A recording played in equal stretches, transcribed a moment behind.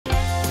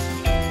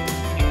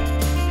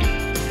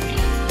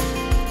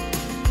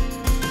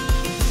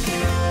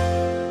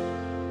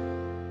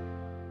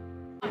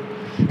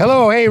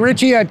Hello, hey,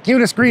 Richie at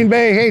Kunes, Green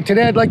Bay. Hey,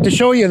 today I'd like to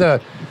show you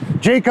the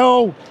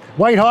Jayco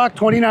White Hawk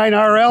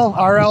 29RL,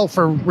 RL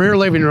for rear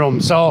living room.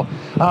 So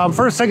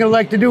first thing I'd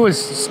like to do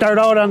is start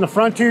out on the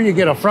front here. You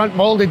get a front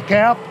molded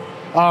cap,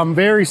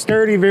 very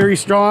sturdy, very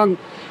strong.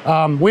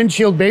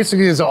 Windshield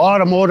basically is an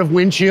automotive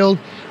windshield,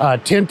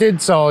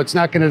 tinted, so it's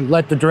not going to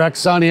let the direct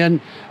sun in.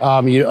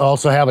 You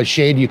also have a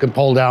shade you can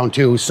pull down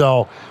too,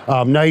 so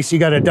nice. You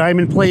got a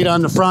diamond plate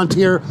on the front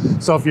here,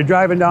 so if you're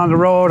driving down the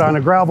road on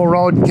a gravel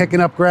road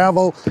kicking up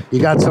gravel,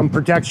 you got some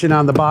protection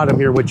on the bottom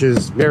here, which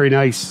is very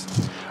nice.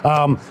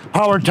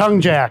 Power tongue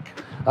jack.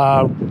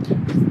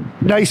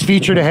 Nice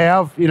feature to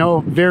have, you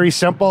know, very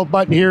simple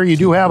button here. You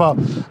do have a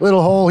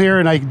little hole here,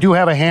 and I do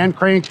have a hand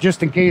crank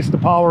just in case the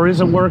power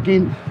isn't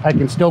working. I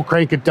can still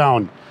crank it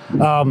down.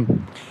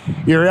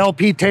 Your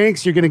LP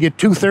tanks, you're going to get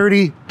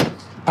 230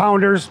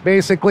 pounders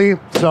basically,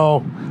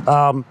 so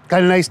kind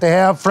of nice to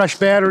have. Fresh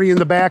battery in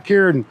the back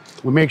here, and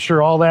we'll make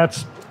sure all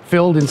that's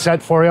filled and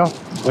set for you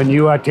when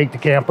you take the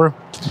camper.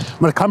 I'm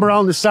going to come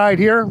around the side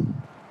here.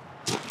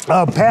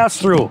 Pass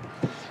through.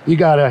 You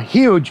got a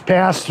huge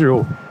pass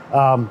through.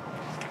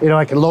 You know,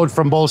 I can load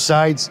from both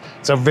sides.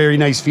 It's a very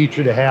nice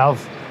feature to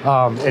have.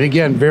 And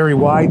again, very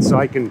wide, so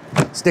I can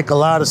stick a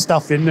lot of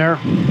stuff in there.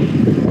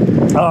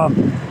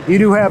 You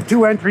do have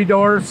two entry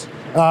doors.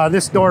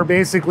 This door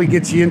basically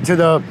gets you into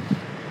the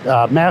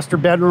master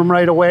bedroom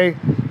right away.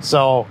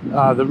 So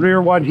the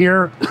rear one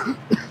here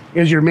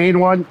is your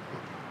main one.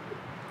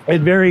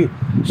 And very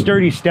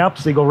sturdy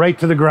steps. They go right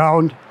to the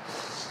ground.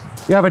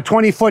 You have a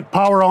 20-foot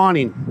power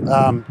awning.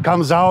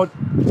 Comes out.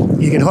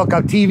 You can hook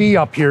a TV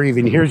up here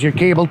even. Here's your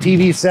cable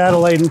TV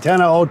satellite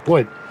antenna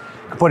output.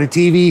 Put a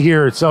TV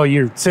here, so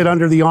you sit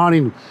under the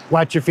awning,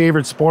 watch your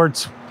favorite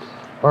sports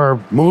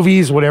or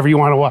movies, whatever you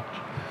want to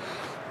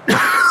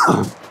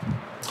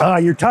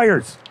watch. Your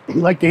tires, I'd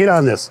like to hit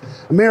on this.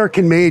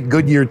 American-made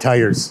Goodyear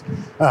tires.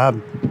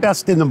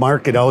 Best in the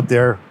market out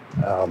there.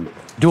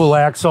 Dual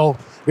axle,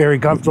 very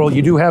comfortable.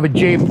 You do have a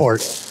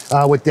J-port.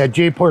 What that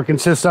J-port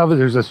consists of,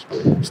 there's a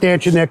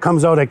stanchion that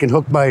comes out. I can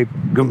hook my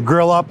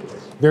grill up.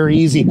 Very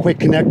easy, quick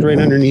connect right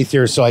underneath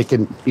here, so I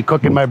can be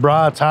cooking my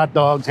brats, hot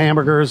dogs,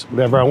 hamburgers,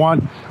 whatever I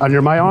want under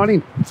my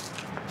awning.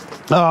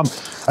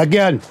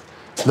 Again,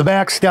 the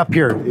back step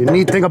here. The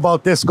neat thing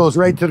about this, goes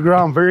right to the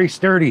ground, very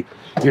sturdy.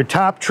 Your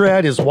top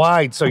tread is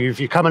wide, so if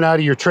you're coming out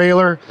of your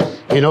trailer,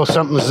 you know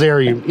something's there.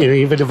 You know,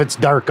 even if it's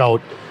dark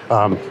out,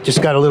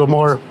 just got a little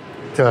more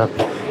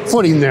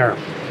footing there.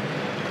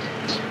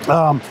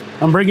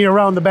 I'm bringing you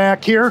around the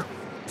back here.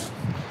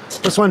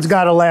 This one's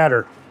got a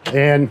ladder,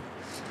 and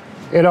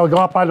it'll go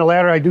up on the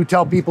ladder. I do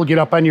tell people, get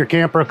up on your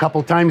camper a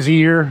couple times a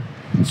year,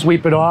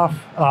 sweep it off.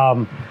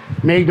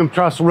 Magnum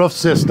Truss roof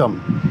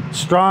system,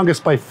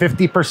 strongest by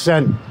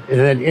 50%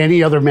 than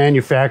any other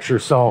manufacturer.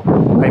 So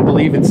I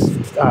believe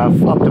it's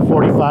up to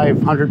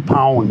 4,500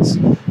 pounds.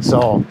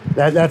 So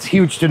that's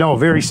huge to know,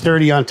 very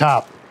sturdy on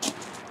top.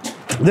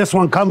 This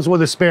one comes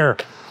with a spare.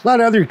 A lot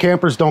of other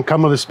campers don't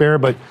come with a spare,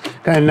 but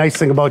kind of nice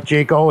thing about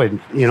Jayco, and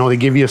you know, they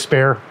give you a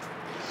spare.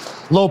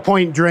 Low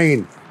point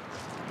drain.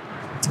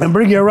 And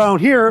bring you around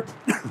here,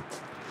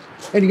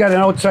 and you got an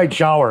outside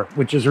shower,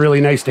 which is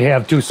really nice to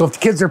have too. So if the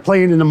kids are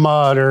playing in the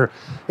mud, or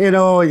you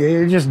know,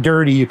 you're just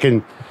dirty, you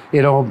can,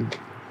 you know,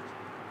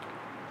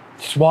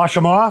 just wash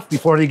them off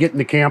before they get in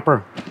the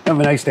camper. Kind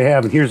of nice to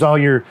have. And here's all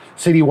your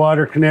city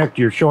water connect,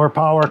 your shore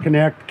power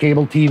connect,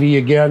 cable TV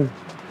again.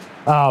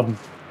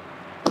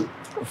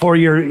 For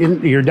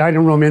your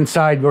dining room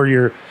inside, where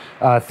your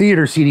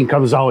theater seating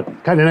comes out,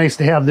 kind of nice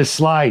to have this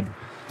slide.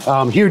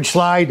 Huge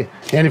slide,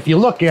 and if you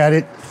look at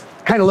it,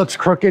 kind of looks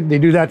crooked. They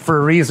do that for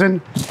a reason.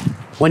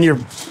 When you're,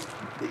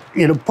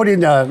 you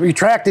know,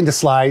 retract into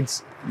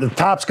slides, the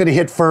top's going to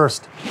hit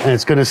first, and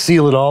it's going to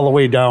seal it all the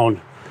way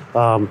down.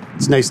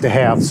 It's nice to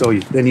have, so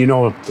then you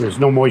know there's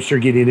no moisture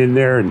getting in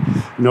there, and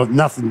you know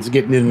nothing's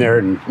getting in there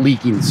and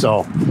leaking.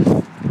 So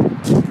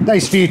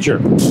nice feature.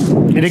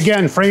 And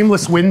again,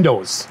 frameless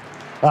windows,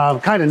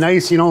 kind of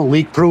nice, you know,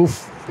 leak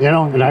proof. You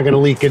know, they're not going to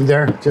leak in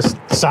there. Just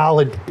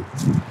solid.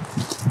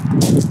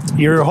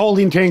 Your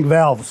holding tank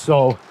valves,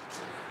 so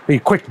a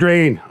quick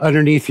drain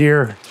underneath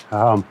here.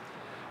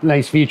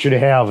 Nice feature to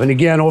have. And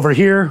again, over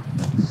here,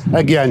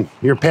 again,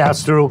 your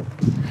pass through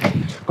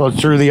goes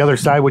through the other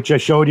side, which I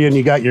showed you, and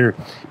you got your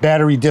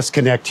battery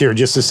disconnect here,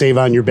 just to save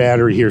on your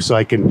battery here, so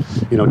I can,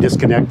 you know,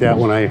 disconnect that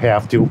when I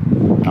have to.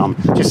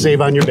 Just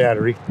save on your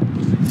battery.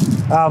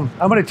 I'm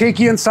going to take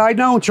you inside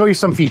now and show you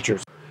some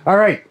features. All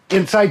right,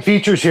 inside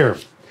features here.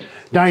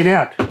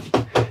 Dinette.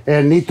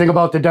 And neat thing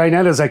about the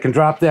dinette is I can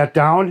drop that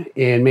down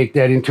and make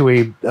that into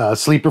a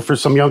sleeper for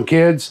some young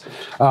kids.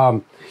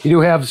 You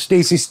do have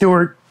Stacy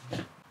Stewart,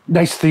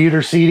 nice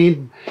theater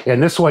seating.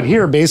 And this one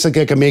here,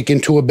 basically I can make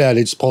into a bed.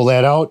 I just pull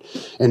that out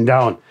and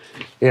down.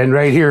 And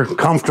right here,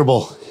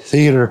 comfortable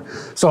theater.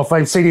 So if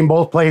I'm sitting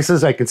both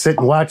places, I can sit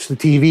and watch the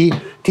TV.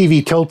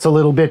 TV tilts a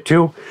little bit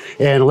too.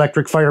 And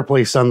electric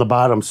fireplace on the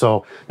bottom.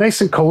 So nice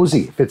and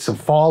cozy. If it's a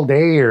fall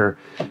day, or,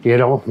 you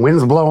know,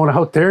 wind's blowing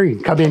out there, you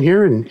can come in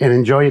here and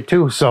enjoy it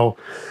too. So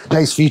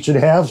nice feature to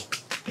have.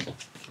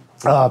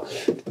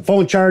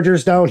 Phone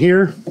chargers down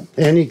here.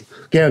 And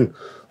again,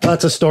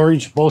 lots of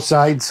storage, both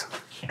sides.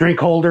 Drink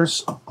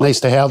holders, nice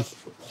to have.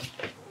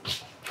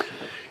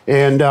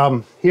 And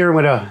here I'm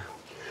gonna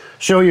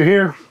show you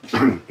here,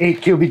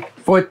 8 cubic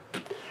foot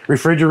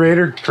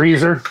refrigerator,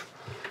 freezer,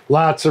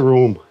 lots of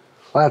room.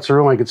 Lots of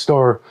room. I could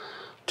store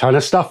a ton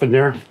of stuff in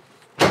there.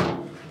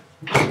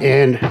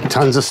 And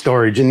tons of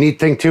storage. And neat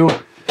thing too,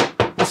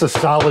 it's a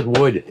solid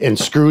wood and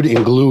screwed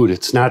and glued.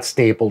 It's not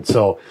stapled.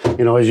 So,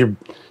 you know, as you're,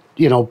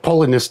 you know,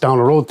 pulling this down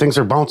the road, things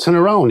are bouncing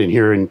around in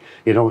here, and,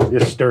 you know,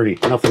 it's sturdy.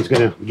 Nothing's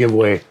going to give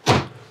way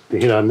to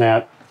hit on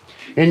that.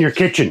 In your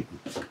kitchen,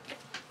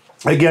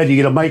 again, you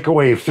get a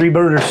microwave,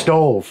 3-burner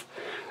stove,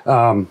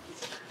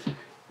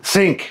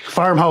 sink,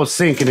 farmhouse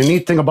sink. And the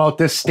neat thing about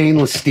this,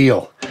 stainless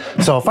steel.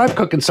 So if I'm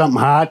cooking something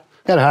hot,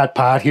 got a hot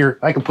pot here,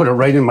 I can put it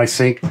right in my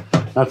sink.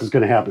 Nothing's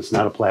going to happen. It's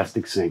not a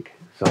plastic sink.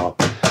 So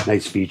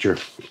nice feature.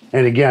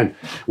 And again,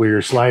 where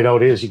your slide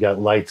out is, you got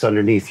lights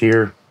underneath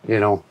here, you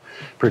know,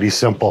 pretty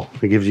simple.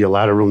 It gives you a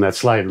lot of room. That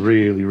slide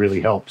really, really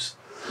helps.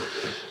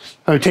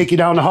 I'm going to take you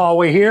down the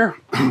hallway here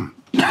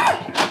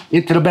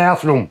into the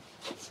bathroom.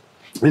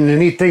 And the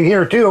neat thing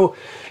here too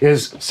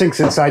is sinks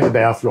inside the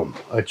bathroom.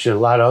 Which a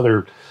lot of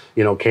other,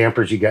 you know,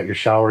 campers, you got your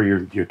shower,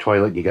 your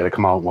toilet, you got to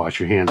come out and wash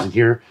your hands in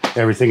here,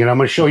 everything. And I'm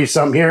going to show you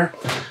something here.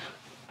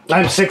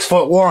 I'm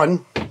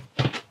 6'1".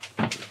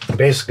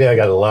 Basically, I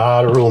got a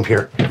lot of room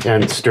here,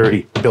 and it's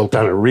sturdy, built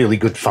on a really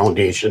good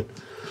foundation.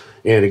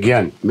 And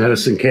again,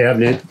 medicine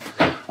cabinet,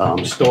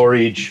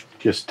 storage,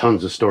 just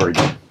tons of storage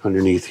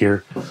underneath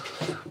here.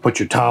 Put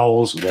your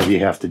towels, whatever you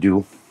have to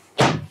do.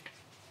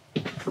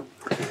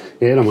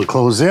 And I'm gonna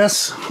close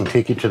this and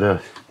take you to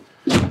the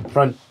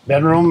front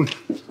bedroom.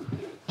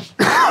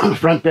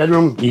 Front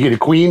bedroom, you get a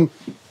queen,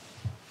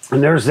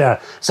 and there's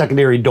that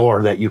secondary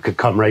door that you could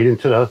come right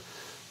into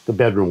the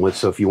bedroom with.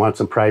 So if you want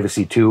some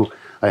privacy too,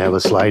 I have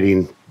a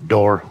sliding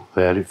door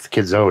that if the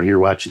kids are out here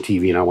watching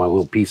TV and I want a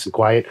little peace and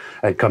quiet,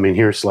 I'd come in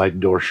here, slide the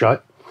door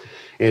shut.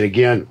 And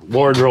again,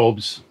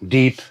 wardrobes,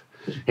 deep,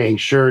 hang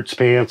shirts,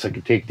 pants. I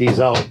could take these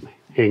out,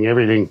 hang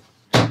everything.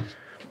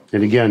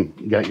 And again,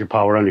 you got your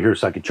power under here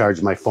so I could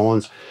charge my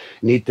phones.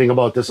 Neat thing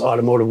about this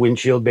automotive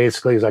windshield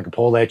basically is I could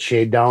pull that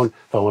shade down.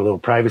 If I want a little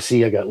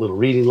privacy, I got little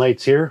reading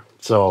lights here.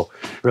 So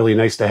really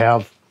nice to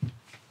have.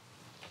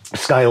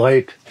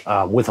 Skylight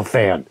with a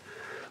fan.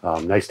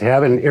 Nice to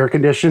have, and air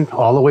conditioned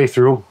all the way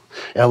through.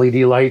 LED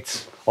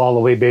lights all the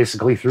way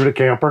basically through the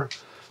camper.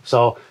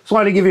 So just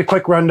wanted to give you a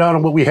quick rundown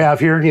of what we have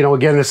here. You know,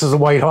 again, this is a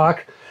White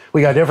Hawk.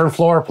 We got different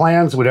floor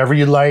plans, whatever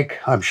you'd like.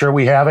 I'm sure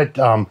we have it.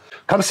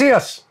 Come see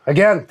us.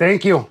 Again,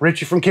 thank you.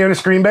 Richie from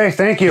Kunes, Green Bay.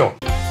 Thank you.